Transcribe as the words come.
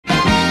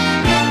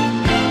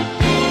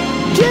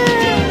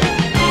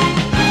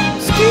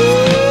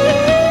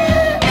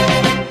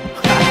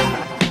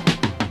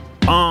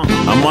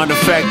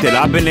unaffected.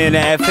 I've been in the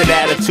effort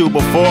attitude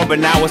before, but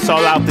now it's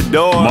all out the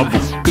door.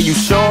 Are you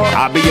sure?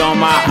 I be on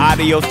my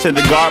adios to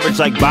the garbage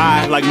like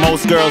bye, like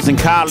most girls in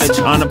college.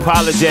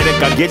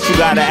 Unapologetic, I get you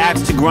got an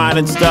axe to grind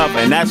and stuff,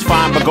 and that's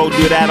fine, but go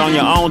do that on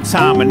your own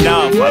time.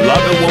 Enough. I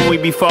love it when we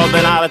be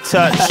falling out of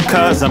touch,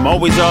 cause I'm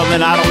always all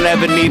in, I don't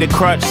ever need a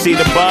crutch. See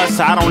the bus,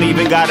 I don't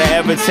even gotta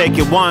ever take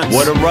it once.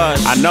 What a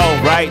rush. I know,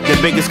 right? The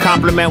biggest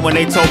compliment when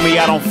they told me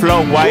I don't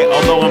flow white,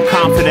 although I'm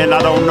confident,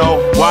 I don't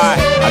know why.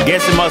 I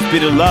guess it must be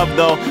the love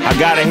though. I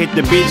gotta hit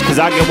the beach cause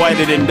I get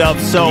whiter than Dove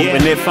soap.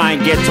 And if I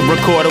ain't get to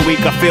record a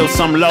week, I feel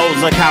some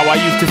lows, like how I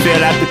used to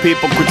feel after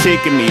people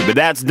critiquing me. But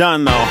that's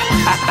done though.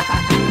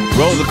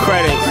 Roll the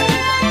credits.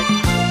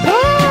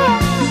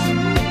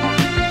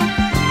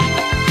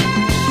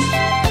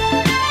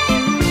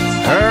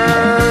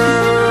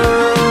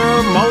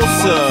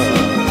 HERMOSA,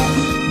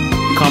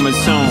 coming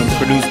soon,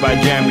 produced by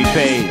Jeremy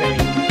Page.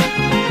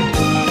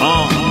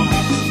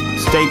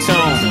 Stay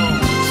tuned.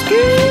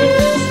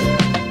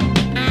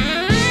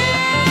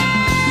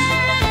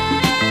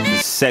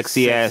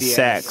 Sexy ass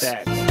sax.